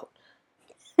go out.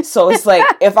 So it's like,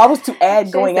 if I was to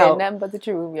add going out, nothing but the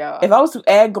truth, y'all. If I was to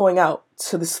add going out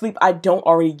to the sleep I don't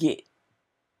already get,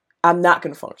 I'm not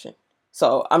going to function.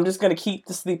 So I'm just going to keep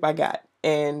the sleep I got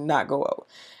and not go out,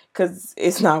 because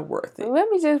it's not worth it. Let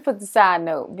me just put the side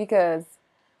note, because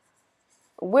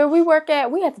where we work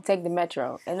at, we have to take the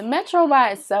metro. And the metro by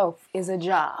itself is a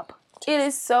job. It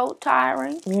is so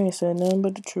tiring. You ain't said nothing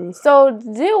but the truth. So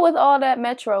deal with all that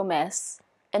metro mess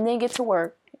and then get to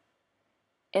work.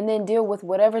 and then deal with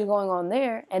whatever's going on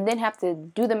there, and then have to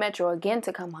do the metro again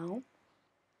to come home.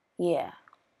 Yeah,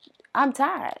 I'm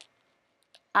tired.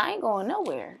 I ain't going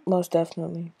nowhere. Most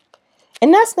definitely.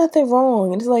 And that's nothing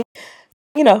wrong. It's like,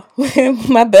 you know,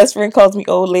 my best friend calls me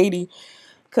old lady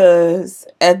because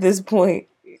at this point,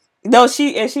 no,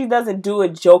 she doesn't do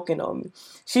it joking on me.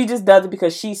 She just does it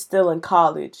because she's still in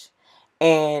college,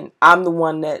 and I'm the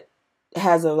one that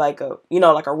has a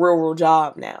real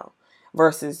job now.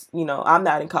 Versus, I'm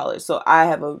not in college, so I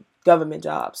have a government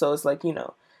job. So it's like,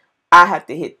 I have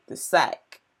to hit the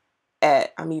sack.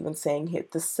 I'm even saying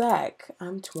hit the sack.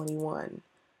 I'm 21.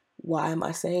 Why am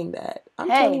I saying that? I'm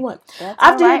 21. I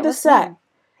have to hit the sack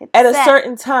at a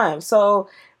certain time. So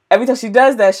every time she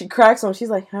does that, she cracks on. She's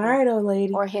like, all right, old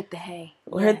lady. Or hit the hay.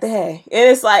 Hit the hay. And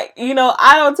it's like,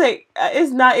 I don't take,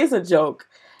 it's a joke.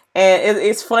 And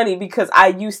it's funny because I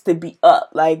used to be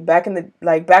up. Like back in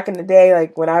the day,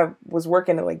 like when I was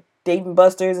working at like Dave and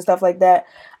Buster's and stuff like that,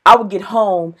 I would get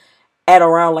home at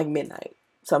around like midnight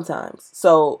sometimes.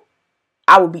 So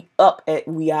I would be up at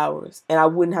wee hours and I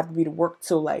wouldn't have to be to work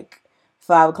till like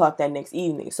 5 o'clock that next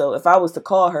evening. So if I was to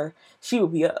call her, she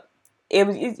would be up. It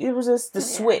was just the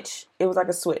switch. It was like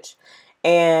a switch.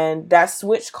 And that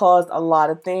switch caused a lot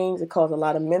of things. It caused a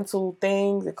lot of mental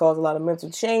things. It caused a lot of mental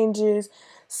changes.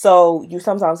 So you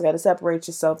sometimes got to separate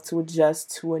yourself to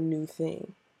adjust to a new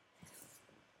thing.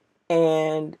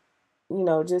 And,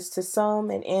 just to sum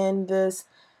and end this,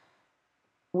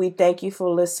 we thank you for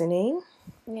listening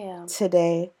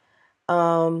today.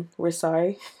 We're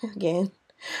sorry again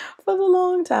for the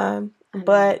long time.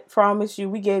 But promise you,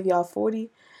 we gave y'all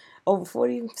over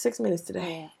 46 minutes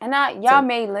today. Yeah. And y'all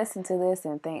may listen to this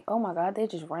and think, oh my God, they're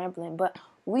just rambling. But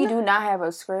we do not have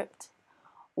a script.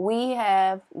 We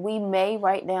may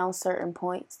write down certain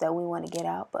points that we want to get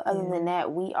out. But other than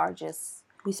that, we are just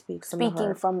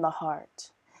speaking from the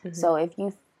heart. Mm-hmm. So if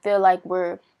you feel like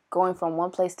we're going from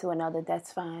one place to another,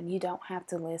 that's fine. You don't have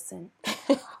to listen.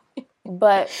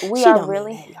 But we are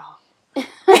really... Mean that,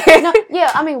 y'all. No,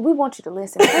 yeah, I mean, we want you to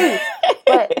listen, please.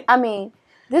 But, I mean...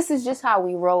 This is just how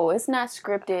we roll. It's not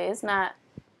scripted. It's not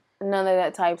none of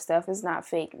that type stuff. It's not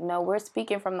fake. No, we're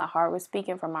speaking from the heart. We're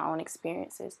speaking from our own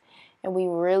experiences. And we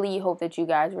really hope that you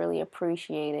guys really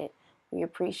appreciate it. We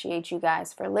appreciate you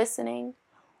guys for listening.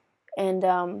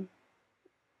 And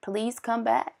please come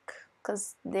back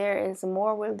because there is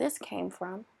more where this came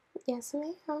from. Yes,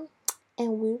 ma'am.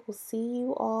 And we will see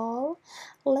you all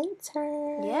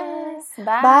later. Yes.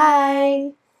 Bye.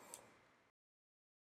 Bye.